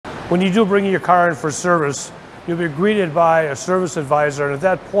When you do bring your car in for service, you'll be greeted by a service advisor, and at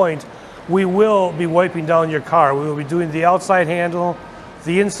that point, we will be wiping down your car. We will be doing the outside handle,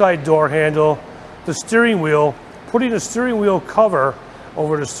 the inside door handle, the steering wheel, putting a steering wheel cover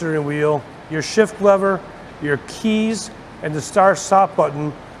over the steering wheel, your shift lever, your keys, and the start-stop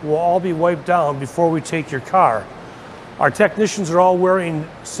button will all be wiped down before we take your car. Our technicians are all wearing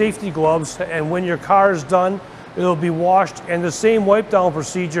safety gloves, and when your car is done, it'll be washed, and the same wipe down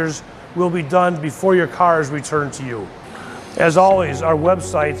procedures will be done before your car is returned to you. As always, our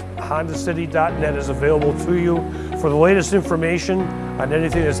website, hondacity.net, is available to you for the latest information on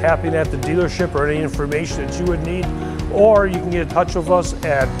anything that's happening at the dealership or any information that you would need, or you can get in touch with us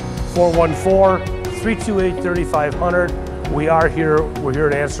at 414-328-3500. We're here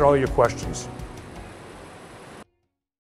to answer all your questions.